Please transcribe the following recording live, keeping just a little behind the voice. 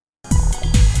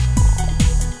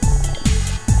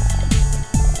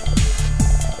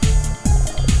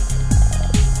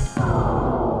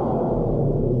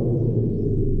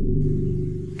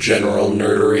general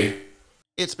nerdery.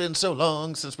 It's been so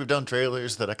long since we've done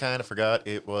trailers that I kind of forgot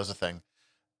it was a thing.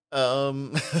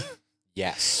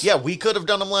 Yes. Yeah, we could have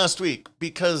done them last week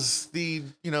because the,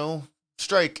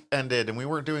 strike ended and we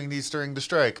weren't doing these during the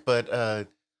strike. But,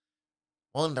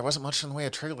 well, there wasn't much in the way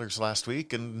of trailers last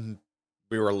week. And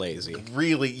We were lazy.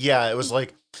 really, yeah, it was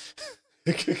like...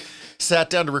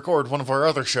 sat down to record one of our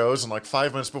other shows, and like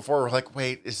 5 minutes before, we're like,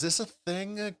 wait, is this a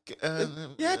thing?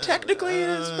 Yeah, technically it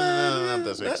is, but not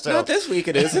this week. not this week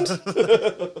it isn't.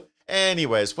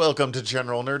 Anyways, welcome to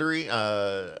General Nerdery,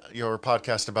 your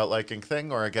podcast about liking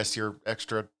thing, or I guess your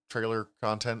extra trailer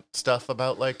content stuff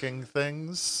about liking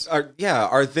things.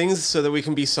 Are things so that we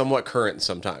can be somewhat current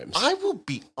sometimes. I will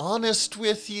be honest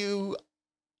with you.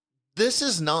 This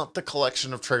is not the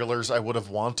collection of trailers I would have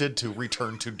wanted to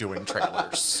return to doing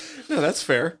trailers. No, that's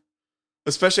fair.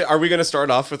 Especially, are we going to start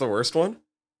off with the worst one?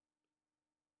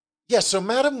 Yeah, so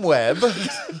Madam Web.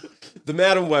 The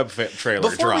Madam Web trailer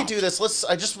Before dropped. we do this,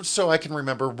 so I can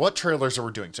remember what trailers are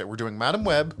we doing today. We're doing Madam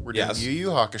Web. We're doing Yes. Yu Yu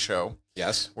Hakusho.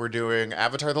 Yes. We're doing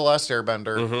Avatar: The Last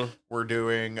Airbender. Mm-hmm. We're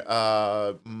doing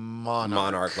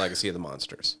Monarch Legacy of the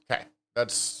Monsters. Okay,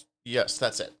 that's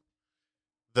it.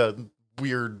 The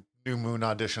weird New Moon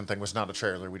audition thing was not a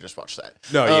trailer. We just watched that.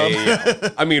 No, yeah.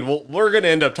 I mean, we're going to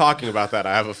end up talking about that,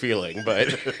 I have a feeling,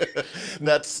 but...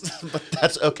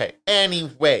 that's okay.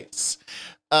 Anyways,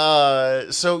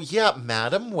 so yeah,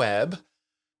 Madam Web.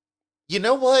 You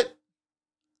know what?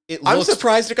 I'm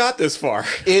surprised it got this far.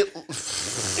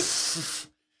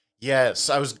 Yes,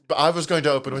 I was going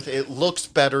to open with it looks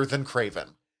better than Craven.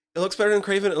 It looks better than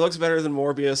Craven. It looks better than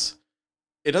Morbius.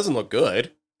 It doesn't look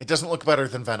good. It doesn't look better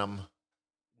than Venom.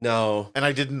 No. And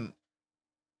I didn't...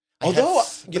 Although,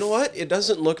 you know what? It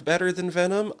doesn't look better than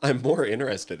Venom. I'm more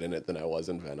interested in it than I was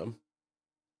in Venom.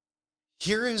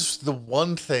 Here is the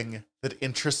one thing that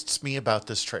interests me about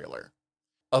this trailer.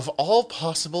 Of all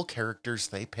possible characters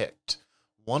they picked,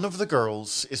 one of the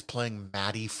girls is playing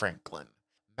Maddie Franklin.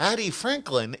 Maddie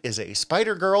Franklin is a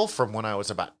Spider-Girl from when I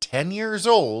was about 10 years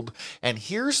old, and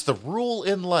here's the rule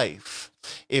in life.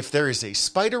 If there is a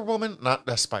Spider-Woman, not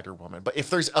a Spider-Woman, but if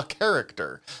there's a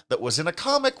character that was in a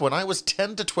comic when I was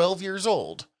 10 to 12 years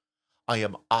old, I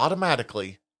am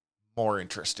automatically more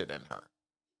interested in her.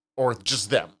 Or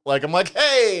just them. Like, I'm like,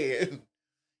 hey,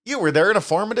 you were there in a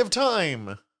formative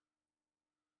time.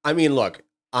 I mean, look,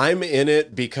 I'm in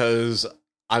it because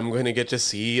I'm going to get to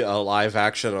see a live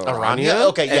action Aranya.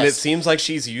 Okay, yes. And it seems like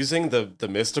she's using the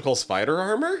mystical spider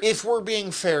armor. If we're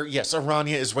being fair, yes,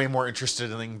 Aranya is way more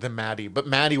interested in than Maddie, but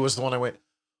Maddie was the one I went,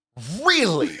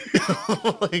 really?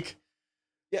 Like,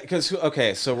 yeah, because,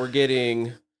 okay, so we're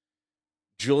getting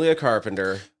Julia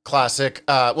Carpenter. Classic.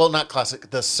 Well, not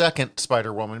classic. The second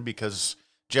Spider-Woman, because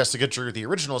Jessica Drew, the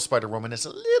original Spider-Woman, is a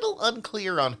little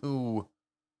unclear on who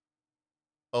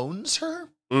owns her.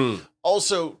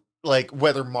 Also, like,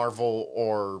 whether Marvel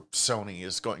or Disney or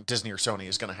Sony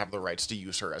is going to have the rights to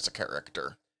use her as a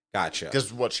character. Gotcha.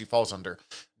 Because what she falls under.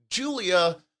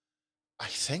 Julia, I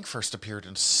think, first appeared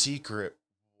in Secret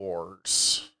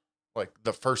Wars. Like,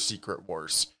 the first Secret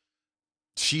Wars.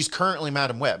 She's currently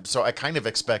Madam Web, so I kind of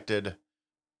expected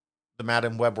the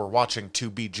Madam Web we're watching to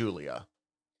be Julia.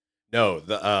 No,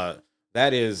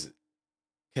 that is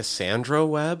Cassandra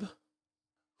Webb.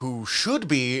 Who should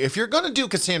be, if you're going to do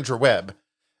Cassandra Webb,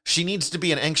 she needs to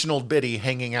be an ancient old biddy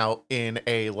hanging out in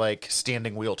a, like,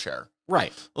 standing wheelchair.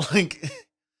 Right. Like,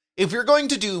 if you're going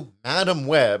to do Madam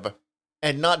Web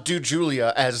and not do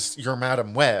Julia as your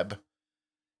Madam Web,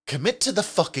 commit to the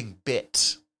fucking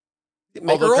bit.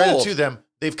 Although credit to them,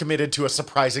 they've committed to a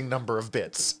surprising number of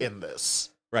bits in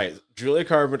this. Right. Julia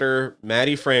Carpenter,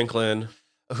 Maddie Franklin.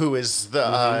 Who is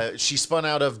the, she spun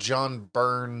out of John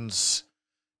Byrne's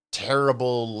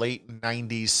terrible late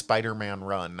 90s Spider-Man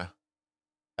run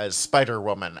as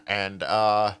Spider-Woman, and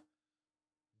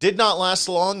did not last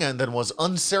long, and then was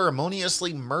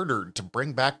unceremoniously murdered to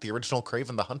bring back the original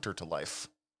Kraven the Hunter to life.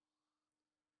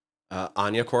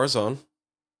 Anya Corazon.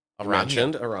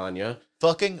 Mentioned Aranya.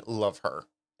 Fucking love her.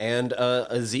 And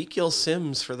Ezekiel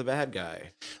Sims for the bad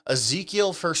guy.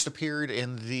 Ezekiel first appeared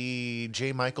in the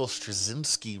J. Michael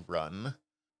Straczynski run,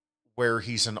 where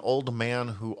he's an old man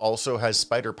who also has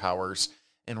spider powers,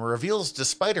 and reveals to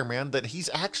Spider-Man that he's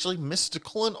actually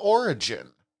mystical in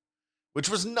origin, which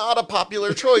was not a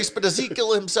popular choice, but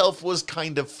Ezekiel himself was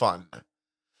kind of fun.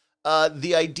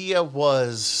 The idea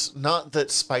was not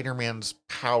that Spider-Man's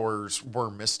powers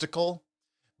were mystical,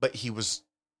 but he was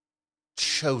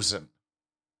chosen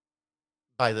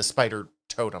by the spider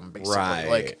totem, basically. Right.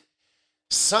 Like,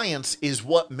 science is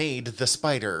what made the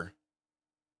spider.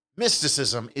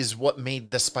 Mysticism is what made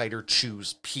the spider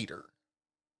choose Peter.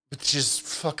 which is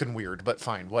fucking weird, but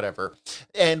fine, whatever.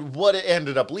 And what it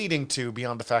ended up leading to,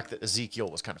 beyond the fact that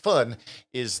Ezekiel was kind of fun,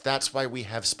 is that's why we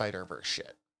have Spider-Verse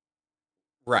shit.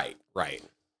 Right.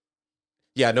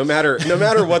 Yeah, no matter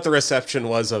what the reception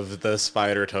was of the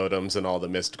spider totems and all the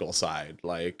mystical side,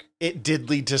 like it did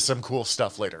lead to some cool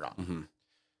stuff later on.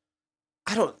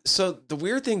 Mm-hmm. So the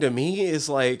weird thing to me is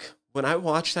like when I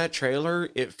watch that trailer,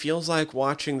 it feels like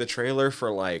watching the trailer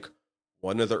for like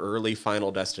one of the early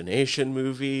Final Destination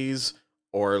movies,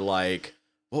 or like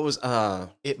what was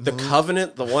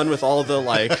Covenant, the one with all the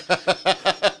like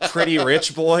pretty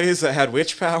rich boys that had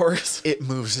witch powers. It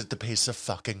moves at the pace of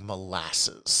fucking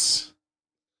molasses.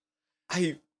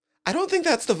 I don't think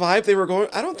that's the vibe they were going.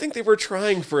 I don't think they were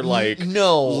trying for like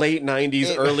late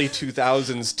 90s, early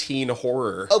 2000s teen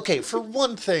horror. Okay, for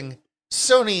one thing,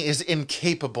 Sony is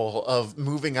incapable of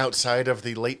moving outside of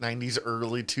the late 90s,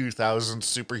 early 2000s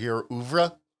superhero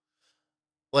oeuvre.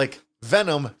 Like,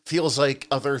 Venom feels like,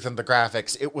 other than the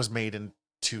graphics, it was made in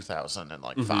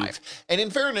 2005. And in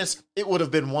fairness, it would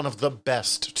have been one of the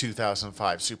best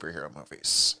 2005 superhero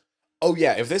movies. Oh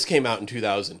yeah, if this came out in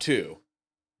 2002...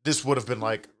 this would have been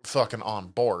like fucking on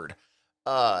board.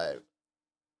 I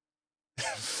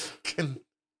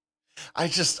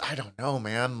don't know,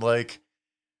 man. Like,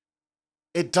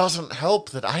 it doesn't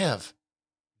help that I have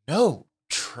no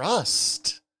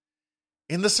trust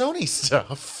in the Sony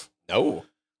stuff. No.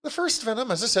 The first Venom,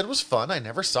 as I said, was fun. I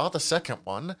never saw the second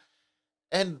one.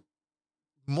 And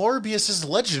Morbius is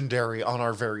legendary on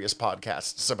our various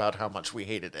podcasts about how much we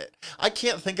hated it. I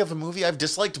can't think of a movie I've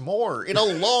disliked more in a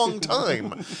long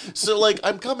time. So, like,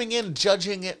 I'm coming in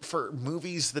judging it for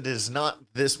movies that is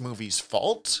not this movie's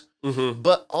fault,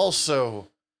 but also...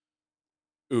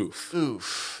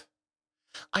 Oof.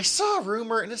 I saw a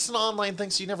rumor, and it's an online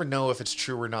thing, so you never know if it's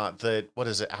true or not, that, what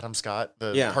is it, Adam Scott,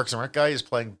 the Parks and Rec guy, is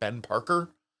playing Ben Parker?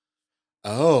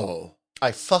 Oh.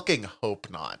 I fucking hope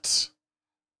not.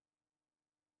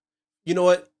 You know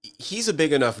what? He's a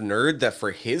big enough nerd that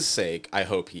for his sake, I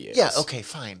hope he is. Yeah, okay,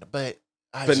 fine. But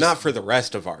not for the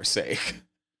rest of our sake.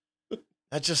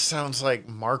 That just sounds like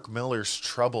Mark Miller's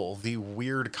Trouble, the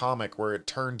weird comic where it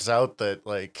turns out that,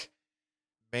 like,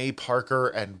 May Parker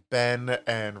and Ben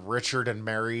and Richard and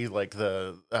Mary, like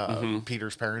the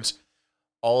Peter's parents,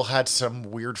 all had some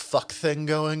weird fuck thing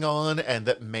going on, and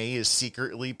that May is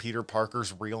secretly Peter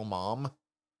Parker's real mom.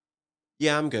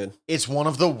 Yeah, I'm good. It's one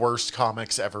of the worst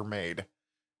comics ever made.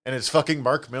 And it's fucking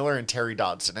Mark Miller and Terry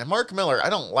Dodson. And Mark Miller, I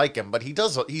don't like him, but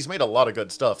he's made a lot of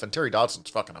good stuff, and Terry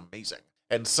Dodson's fucking amazing.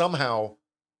 And somehow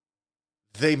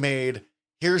they made,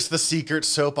 here's the secret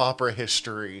soap opera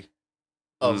history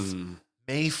of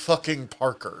May fucking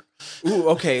Parker. Ooh,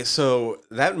 okay, so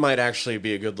that might actually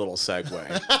be a good little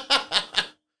segue.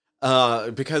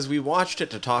 Because we watched it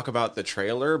to talk about the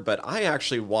trailer, but I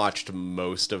actually watched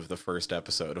most of the first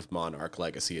episode of Monarch: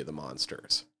 Legacy of the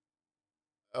Monsters.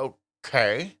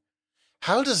 Okay.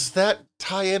 How does that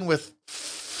tie in with...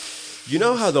 You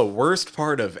know how the worst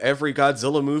part of every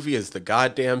Godzilla movie is the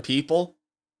goddamn people?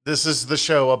 This is the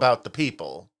show about the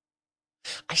people.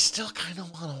 I still kind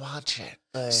of want to watch it.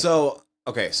 But... So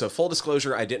full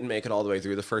disclosure, I didn't make it all the way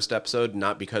through the first episode,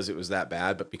 not because it was that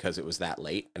bad, but because it was that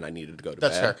late and I needed to go to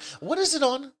bed. That's fair. What is it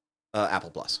on? Apple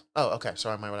Plus. Oh, okay. So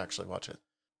I might actually watch it.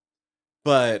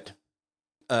 But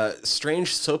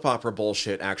strange soap opera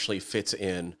bullshit actually fits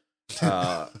in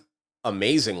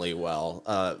amazingly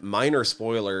well. Minor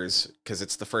spoilers, because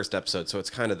it's the first episode, so it's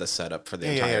kind of the setup for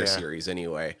the entire series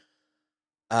anyway.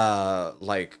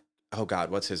 Like, oh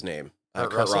God, what's his name?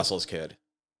 Kurt Russell's kid.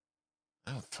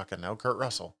 I don't fucking know. Kurt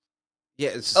Russell.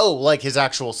 Yeah. Like his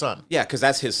actual son. Yeah, because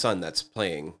that's his son that's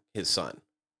playing his son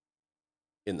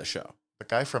in the show. The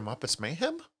guy from Muppets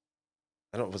Mayhem?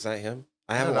 Was that him?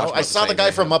 I haven't watched. I saw the guy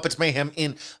from Muppets Mayhem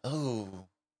in... Oh.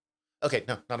 Okay,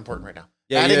 no, not important right now.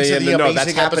 Yeah,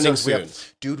 that's happening soon.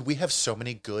 Dude, we have so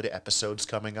many good episodes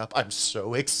coming up. I'm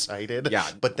so excited. Yeah.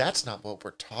 But that's not what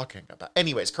we're talking about.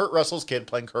 Anyways, Kurt Russell's kid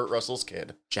playing Kurt Russell's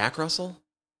kid. Jack Russell?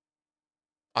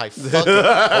 I fucking hope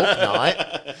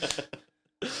not.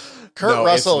 Kurt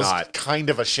Russell is kind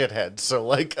of a shithead, so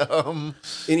like,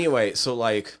 Anyway, so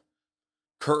like,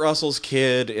 Kurt Russell's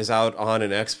kid is out on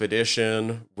an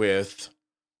expedition with...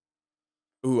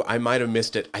 Ooh, I might have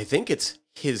missed it. I think it's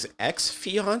his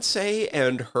ex-fiancée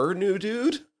and her new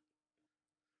dude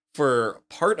for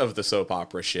part of the soap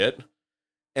opera shit.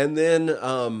 And then,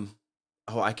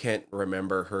 I can't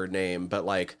remember her name, but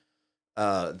like,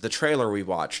 the trailer we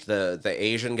watched, the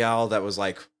Asian gal that was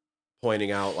like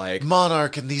pointing out like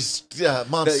Monarch and these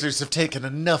monsters have taken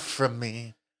enough from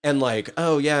me. And like,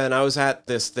 oh yeah, and I was at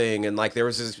this thing and like there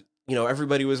was this,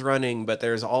 everybody was running, but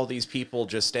there's all these people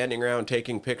just standing around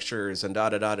taking pictures and da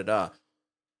da da da da.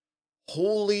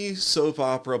 Holy soap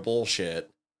opera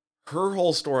bullshit. Her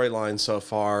whole storyline so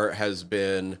far has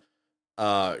been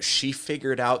she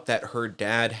figured out that her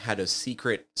dad had a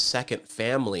secret second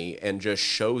family and just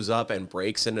shows up and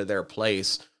breaks into their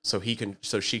place so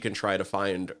she can try to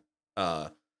find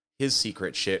his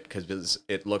secret shit because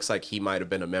it looks like he might have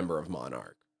been a member of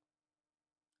Monarch.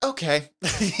 Okay.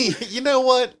 You know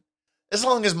what? As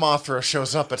long as Mothra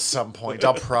shows up at some point,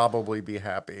 I'll probably be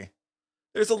happy.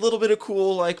 There's a little bit of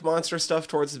cool, like, monster stuff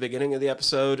towards the beginning of the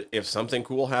episode. If something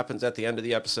cool happens at the end of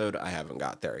the episode, I haven't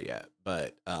got there yet.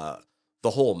 But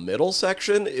the whole middle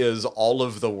section is all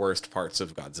of the worst parts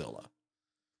of Godzilla.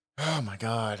 Oh my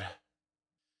god.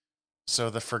 So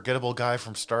the forgettable guy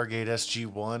from Stargate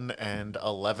SG-1 and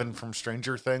 11 from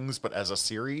Stranger Things, but as a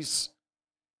series?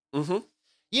 Mm-hmm.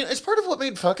 It's part of what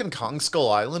made fucking Kong Skull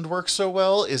Island work so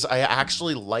well, is I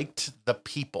actually liked the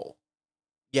people.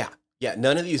 Yeah,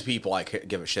 none of these people I could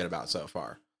give a shit about so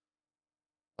far.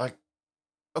 Like,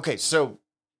 okay, so,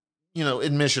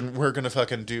 admission, we're gonna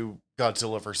fucking do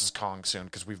Godzilla versus Kong soon,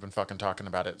 because we've been fucking talking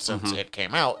about it since it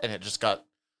came out, and it just got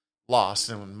lost,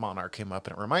 and when Monarch came up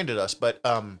and it reminded us, but,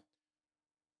 I'm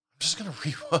just gonna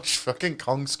rewatch fucking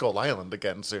Kong Skull Island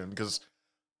again soon, because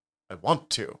I want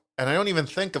to. And I don't even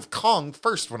think of Kong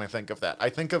first when I think of that. I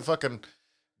think of fucking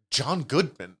John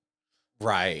Goodman.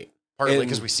 Right. Partly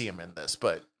because we see him in this,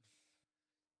 but...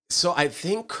 So I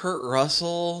think Kurt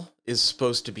Russell is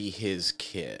supposed to be his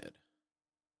kid.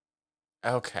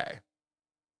 Okay.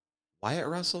 Wyatt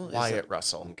Russell? Wyatt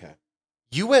Russell. Okay.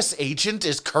 U.S. Agent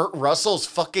is Kurt Russell's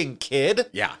fucking kid?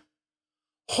 Yeah.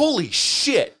 Holy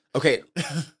shit. Okay.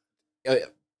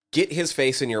 Get his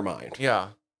face in your mind. Yeah.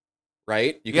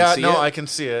 Right? You can see it? I can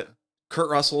see it. Kurt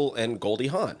Russell and Goldie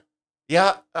Hawn.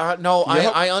 Yeah, no,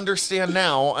 Yep. I understand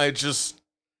now. I just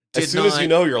did as soon as you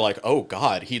know, you're like, oh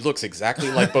god, he looks exactly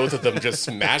like both of them just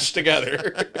smashed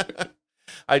together.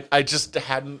 I just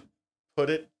hadn't put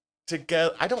it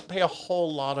together. I don't pay a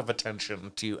whole lot of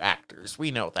attention to actors.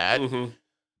 We know that. Mm-hmm.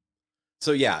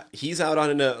 So yeah, he's out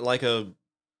on a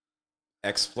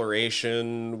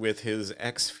exploration with his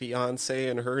ex-fiance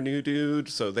and her new dude.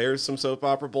 So there's some soap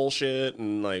opera bullshit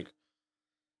and like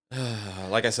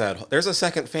I said, there's a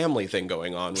second family thing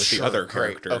going on with the other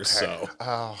characters. Okay.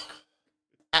 So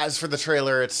as for the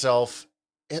trailer itself,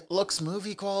 it looks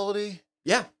movie quality.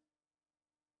 Yeah.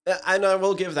 And I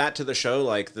will give that to the show.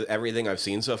 Like everything I've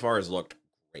seen so far has looked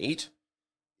great.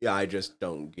 Yeah, I just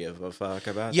don't give a fuck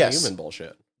about the human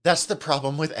bullshit. That's the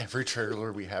problem with every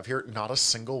trailer we have here. Not a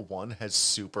single one has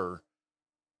super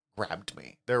grabbed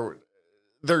me.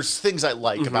 There's things I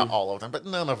like about all of them, but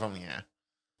none of them,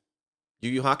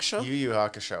 Yu Yu Hakusho? Yu Yu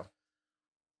Hakusho.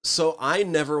 So I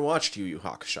never watched Yu Yu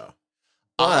Hakusho.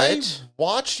 I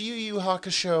watched Yu Yu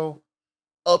Hakusho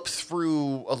up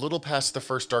through a little past the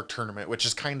first Dark Tournament, which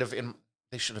is kind of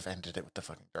they should have ended it with the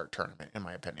fucking Dark Tournament, in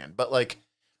my opinion. But like,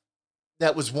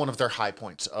 that was one of their high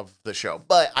points of the show.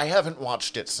 But I haven't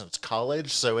watched it since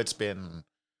college, so it's been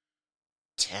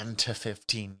 10 to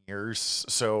 15 years.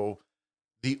 So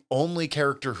the only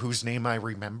character whose name I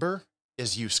remember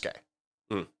is Yusuke.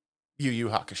 Yu Yu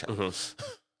Hakusho.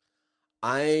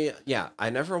 I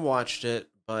never watched it,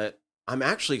 but I'm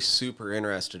actually super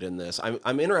interested in this.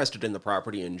 I'm interested in the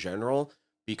property in general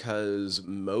because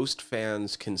most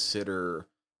fans consider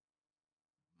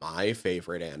my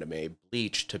favorite anime,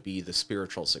 Bleach, to be the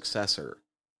spiritual successor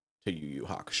to Yu Yu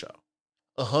Hakusho.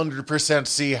 100%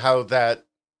 see how that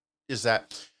is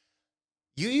that.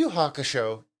 Yu Yu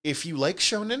Hakusho, if you like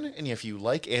shonen and if you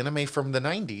like anime from the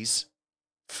 90s,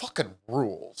 fucking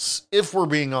rules, if we're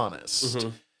being honest.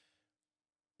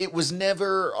 It was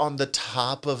never on the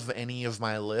top of any of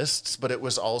my lists, but it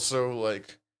was also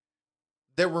like,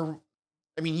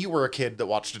 you were a kid that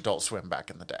watched Adult Swim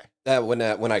back in the day. When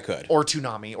I could. Or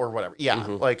Toonami or whatever. Yeah,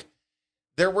 like,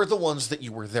 there were the ones that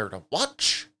you were there to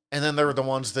watch, and then there were the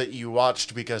ones that you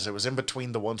watched because it was in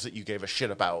between the ones that you gave a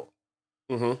shit about.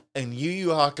 And Yu Yu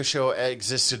Hakusho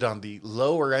existed on the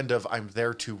lower end of I'm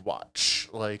there to watch.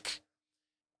 Like,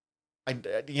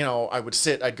 I would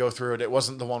sit, I'd go through it. It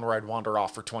wasn't the one where I'd wander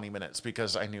off for 20 minutes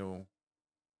because I knew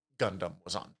Gundam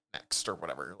was on next or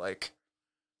whatever. Like,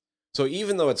 so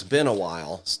even though it's been a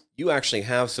while, you actually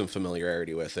have some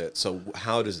familiarity with it. So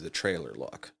how does the trailer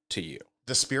look to you?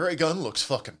 The spirit gun looks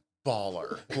fucking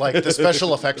baller. Like, the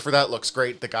special effect for that looks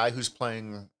great. The guy who's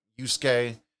playing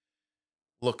Yusuke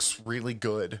looks really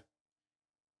good.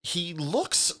 He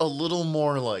looks a little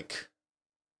more like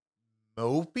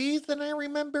mopey than I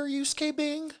remember Yusuke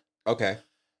being. Okay.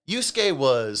 Yusuke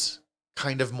was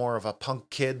kind of more of a punk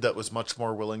kid that was much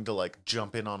more willing to like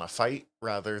jump in on a fight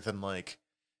rather than like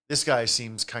this guy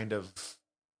seems kind of,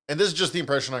 and this is just the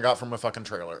impression I got from a fucking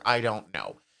trailer. I don't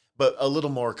know, but a little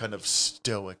more kind of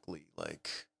stoically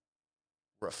like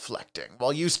reflecting.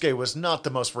 While Yusuke was not the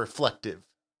most reflective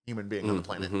human being on the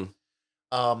planet.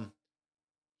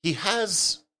 He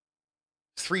has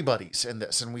 3 buddies in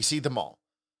this, and we see them all.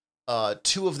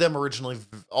 2 of them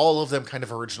all of them kind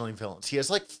of originally villains. He has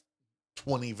like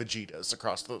 20 Vegetas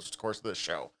across the course of this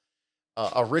show.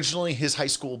 Originally, his high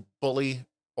school bully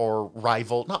or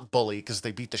rival, not bully because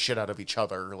they beat the shit out of each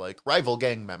other, like rival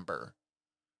gang member.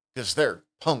 Because they're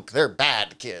punk, they're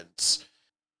bad kids.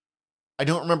 I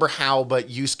don't remember how, but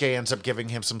Yusuke ends up giving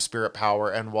him some spirit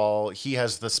power, and while he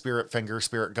has the spirit finger,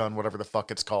 spirit gun, whatever the fuck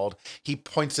it's called, he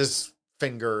points his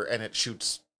finger and it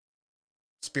shoots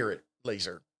spirit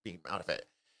laser beam out of it.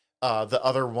 The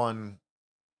other one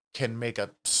can make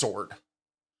a sword.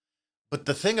 But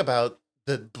the thing about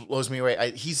that blows me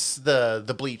away, he's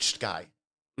the bleached guy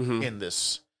in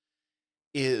this,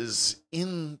 is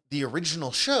in the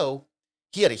original show,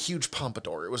 he had a huge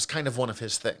pompadour. It was kind of one of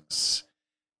his things.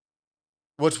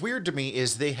 What's weird to me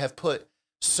is they have put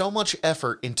so much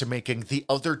effort into making the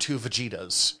other 2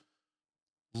 Vegetas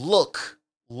look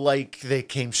like they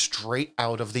came straight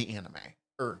out of the anime.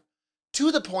 Or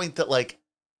to the point that, like,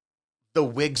 the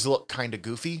wigs look kind of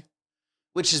goofy,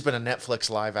 which has been a Netflix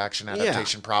live action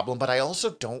adaptation problem, but I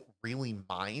also don't really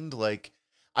mind. Like,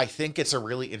 I think it's a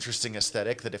really interesting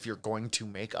aesthetic that if you're going to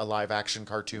make a live action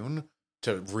cartoon,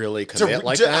 to really commit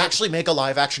to actually make a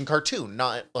live action cartoon,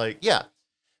 not like, yeah.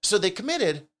 So they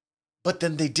committed, but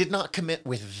then they did not commit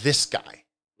with this guy.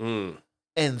 And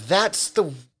that's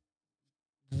the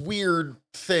weird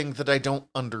thing that I don't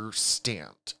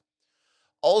understand.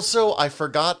 Also, I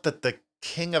forgot that the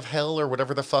King of Hell, or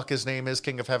whatever the fuck his name is,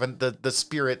 King of Heaven, the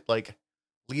spirit, like,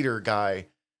 leader guy,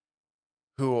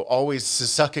 who always is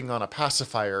sucking on a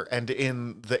pacifier, and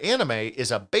in the anime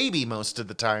is a baby most of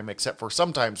the time, except for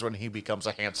sometimes when he becomes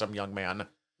a handsome young man.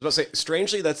 I was about to say,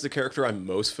 strangely, that's the character I'm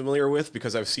most familiar with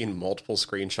because I've seen multiple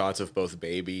screenshots of both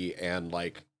Baby and,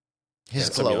 like, his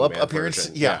glow-up appearance.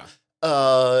 Yeah.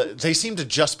 They seem to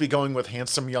just be going with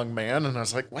handsome young man, and I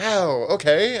was like, wow,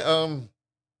 okay.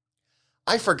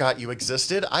 I forgot you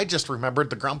existed. I just remembered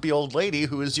the grumpy old lady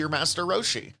who is your Master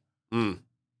Roshi. Who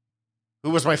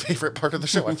was my favorite part of the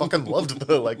show. I fucking loved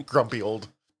the, like, grumpy old.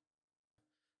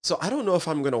 So I don't know if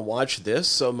I'm going to watch this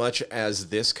so much as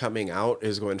this coming out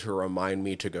is going to remind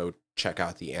me to go check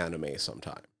out the anime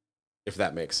sometime, if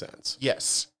that makes sense.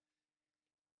 Yes.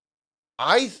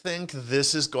 I think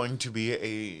this is going to be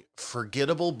a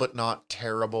forgettable but not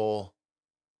terrible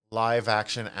live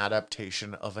action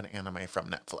adaptation of an anime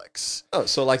from Netflix. Oh,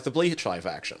 so like the Bleach live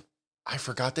action. I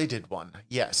forgot they did one.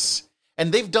 Yes.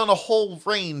 And they've done a whole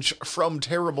range from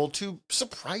terrible to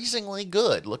surprisingly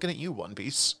good. Looking at you, One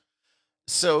Piece.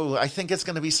 So I think it's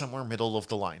going to be somewhere middle of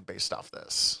the line based off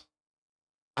this.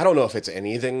 I don't know if it's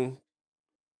anything.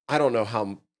 I don't know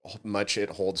how much it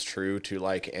holds true to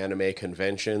like anime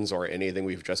conventions or anything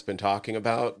we've just been talking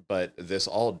about, but this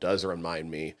all does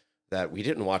remind me that we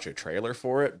didn't watch a trailer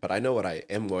for it, but I know what I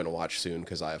am going to watch soon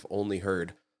because I've only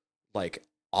heard like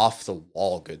off the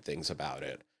wall good things about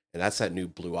it. And that's that new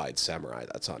Blue-Eyed Samurai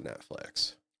that's on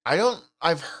Netflix.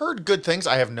 I've heard good things.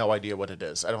 I have no idea what it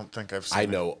is. I don't think I've seen it. I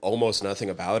know almost nothing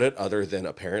about it other than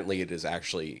apparently it is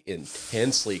actually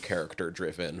intensely character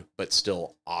driven, but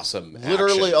still awesome.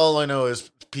 Literally action. all I know is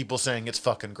people saying it's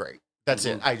fucking great. That's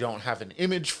it. I don't have an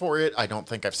image for it. I don't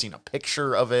think I've seen a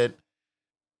picture of it.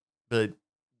 But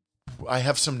I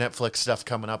have some Netflix stuff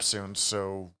coming up soon,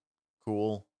 so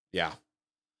cool. Yeah.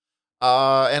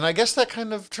 And I guess that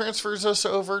kind of transfers us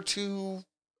over to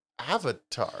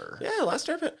Avatar. Yeah, Last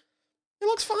Airbender. It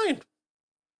looks fine.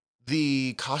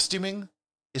 The costuming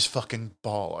is fucking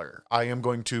baller. I am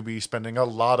going to be spending a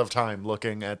lot of time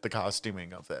looking at the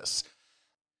costuming of this.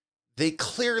 They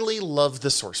clearly love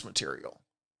the source material.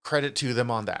 Credit to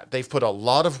them on that. They've put a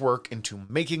lot of work into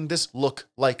making this look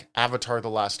like Avatar: The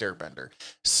Last Airbender.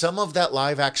 Some of that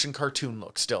live action cartoon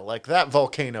look still. Like that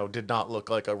volcano did not look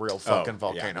like a real fucking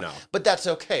volcano. Yeah, no. But that's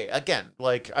okay. Again,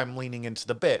 like I'm leaning into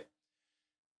the bit.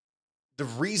 The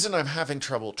reason I'm having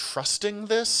trouble trusting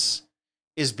this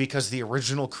is because the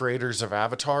original creators of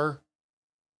Avatar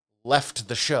left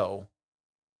the show,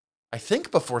 I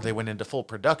think before they went into full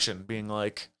production, being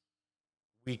like,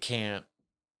 we can't.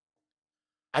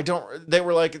 They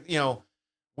were like,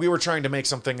 we were trying to make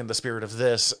something in the spirit of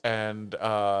this, and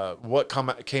what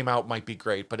came out might be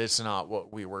great, but it's not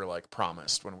what we were like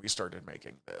promised when we started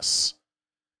making this.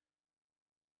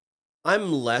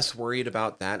 I'm less worried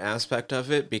about that aspect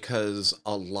of it because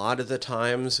a lot of the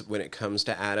times when it comes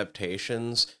to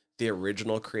adaptations, the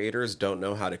original creators don't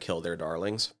know how to kill their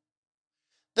darlings.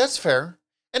 That's fair.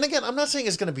 And again, I'm not saying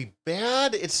it's going to be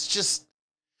bad. It's just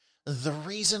the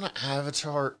reason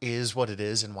Avatar is what it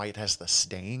is and why it has the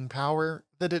staying power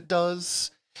that it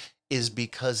does is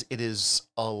because it is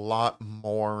a lot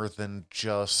more than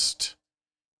just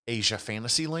Asia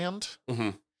Fantasyland. Mm-hmm.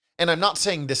 And I'm not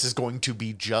saying this is going to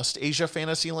be just Asia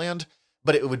Fantasyland,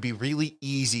 but it would be really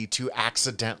easy to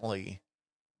accidentally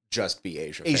Just be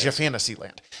Asia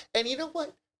Fantasyland. And you know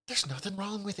what? There's nothing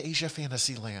wrong with Asia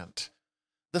Fantasyland.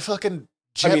 The fucking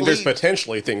there's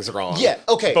potentially things wrong. Yeah,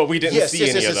 okay. But we didn't see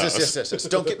any of those. Yes.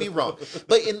 Don't get me wrong.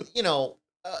 But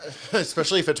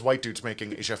especially if it's white dudes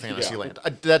making Asia Fantasyland.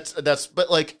 But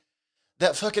like,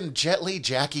 that fucking Jet Li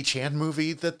Jackie Chan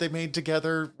movie that they made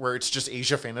together, where it's just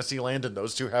Asia Fantasyland and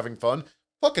those two having fun,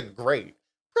 fucking great.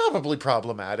 Probably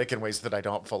problematic in ways that I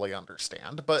don't fully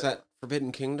understand, but... Is that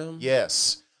Forbidden Kingdom?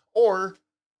 Yes. Or,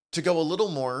 to go a little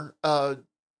more,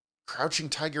 Crouching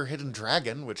Tiger, Hidden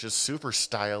Dragon, which is super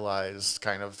stylized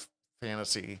kind of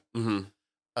fantasy,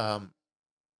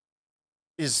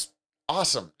 is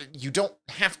awesome. You don't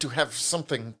have to have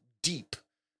something deep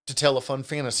to tell a fun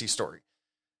fantasy story.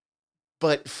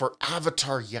 But for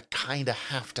Avatar, you kind of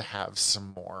have to have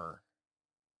some more.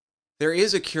 There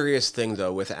is a curious thing,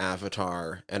 though, with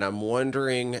Avatar, and I'm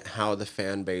wondering how the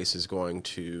fan base is going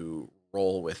to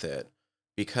roll with it,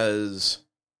 because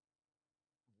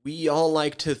we all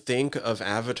like to think of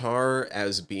Avatar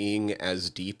as being as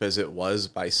deep as it was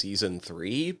by season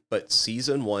 3, but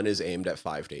season 1 is aimed at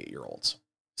 5 to 8-year-olds.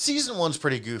 Season 1's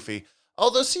pretty goofy,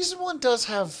 although season 1 does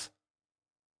have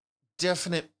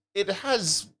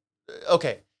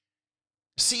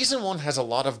season 1 has a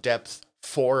lot of depth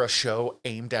for a show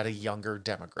aimed at a younger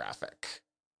demographic.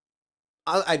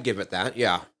 I'd give it that,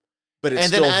 yeah. But it's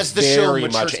and still then as the very show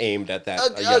matures, much aimed at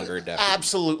that a younger demographic.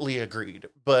 Absolutely agreed.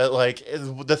 But like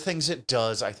the things it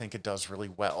does, I think it does really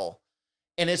well.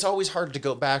 And it's always hard to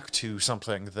go back to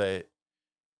something that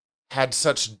had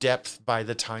such depth by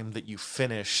the time that you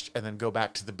finished and then go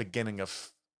back to the beginning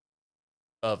of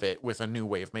it with a new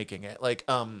way of making it. Like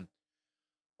a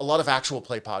lot of actual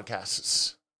play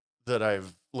podcasts that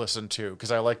I've listened to,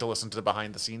 because I like to listen to the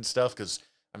behind the scenes stuff because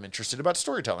I'm interested about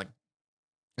storytelling.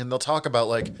 And they'll talk about,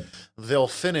 like, they'll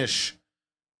finish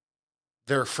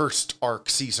their first arc,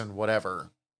 season, whatever,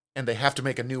 and they have to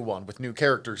make a new one with new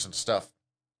characters and stuff.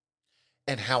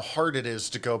 And how hard it is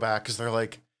to go back, because they're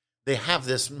like, they have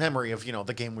this memory of,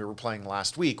 the game we were playing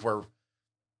last week where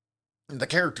the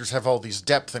characters have all these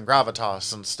depth and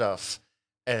gravitas and stuff.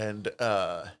 And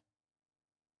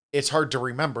it's hard to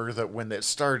remember that when it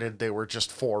started, they were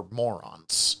just 4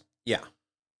 morons. Yeah.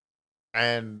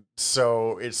 And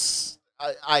so it's...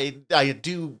 I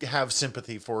do have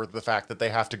sympathy for the fact that they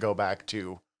have to go back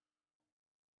to,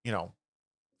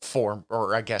 4,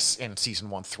 or I guess in season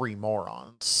 1, 3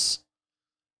 morons.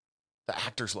 The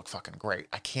actors look fucking great.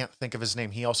 I can't think of his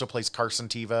name. He also plays Carson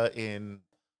Teva in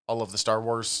all of the Star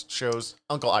Wars shows.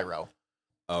 Uncle Iroh.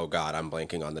 Oh God, I'm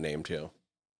blanking on the name too.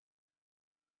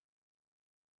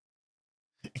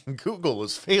 Google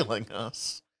is failing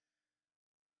us.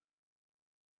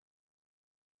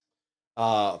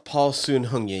 Paul Soon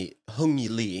Hung Lee.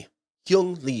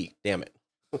 Damn it.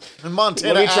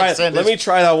 Montana Let me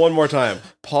try that one more time.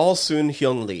 Paul Soon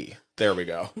Hyung Lee. There we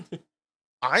go.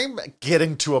 I'm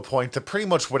getting to a point that pretty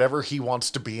much whatever he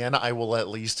wants to be in, I will at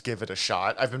least give it a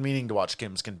shot. I've been meaning to watch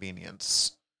Kim's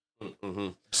Convenience.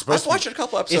 Mm-hmm. I've watched a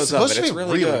couple episodes of it. It's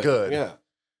really good. Yeah.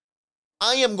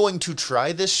 I am going to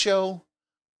try this show.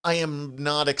 I am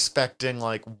not expecting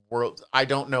I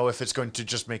don't know if it's going to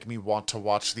just make me want to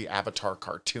watch the Avatar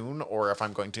cartoon or if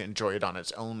I'm going to enjoy it on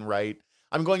its own right.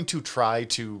 I'm going to try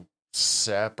to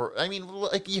separate. I mean,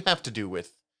 like you have to do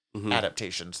with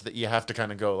adaptations, that you have to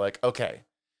kind of go like, okay,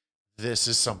 this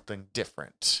is something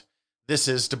different. This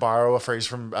is, to borrow a phrase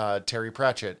from Terry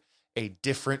Pratchett, a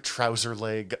different trouser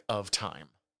leg of time.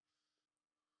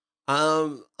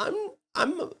 I'm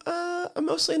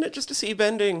mostly in it just to see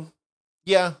bending.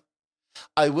 Yeah.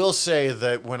 I will say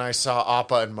that when I saw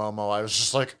Appa and Momo, I was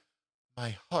just like,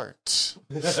 my heart.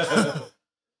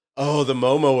 Oh, the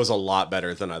Momo was a lot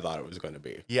better than I thought it was going to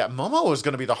be. Yeah, Momo was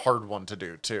going to be the hard one to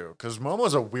do, too, because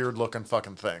Momo's a weird-looking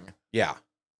fucking thing. Yeah.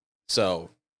 So,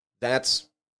 that's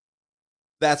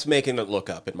making it look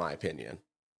up, in my opinion.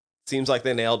 Seems like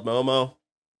they nailed Momo.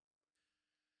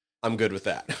 I'm good with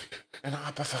that. And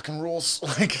Appa fucking rules.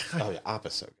 Oh, yeah,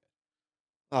 Appa's so good.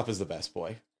 Appa's the best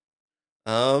boy.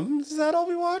 Is that all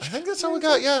we watched? I think that's all we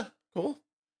got, yeah. Cool.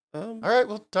 All right,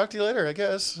 we'll talk to you later, I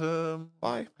guess.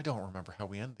 Bye. I don't remember how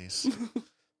we end these.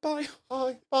 Bye.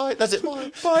 Bye. Bye. That's it.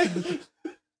 Bye. Bye.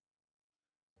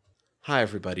 Hi,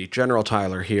 everybody. General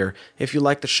Tyler here. If you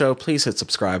like the show, please hit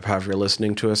subscribe however you're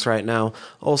listening to us right now.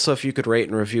 Also, if you could rate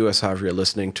and review us however you're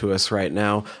listening to us right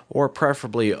now, or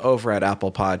preferably over at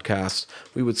Apple Podcasts,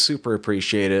 we would super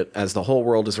appreciate it, as the whole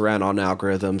world is ran on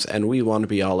algorithms, and we want to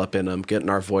be all up in them,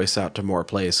 getting our voice out to more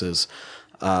places.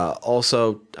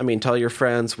 Also, tell your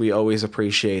friends. We always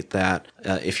appreciate that.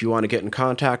 If you want to get in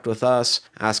contact with us,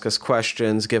 ask us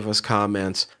questions, give us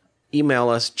comments, email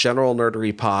us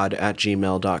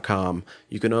generalnerderypod@gmail.com.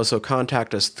 You can also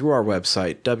contact us through our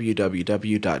website,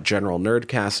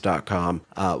 www.generalnerdcast.com.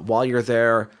 While you're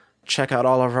there, check out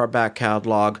all of our back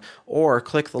catalog, or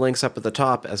click the links up at the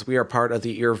top, as we are part of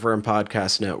the Earworm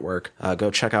Podcast Network. Go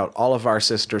check out all of our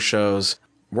sister shows.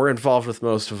 We're involved with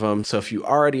most of them, so if you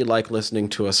already like listening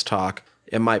to us talk,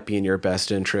 it might be in your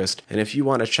best interest. And if you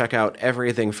want to check out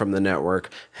everything from the network,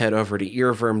 head over to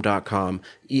earworm.com,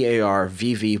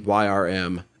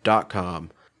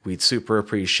 EARVVYRM.com. We'd super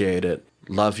appreciate it.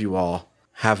 Love you all.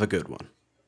 Have a good one.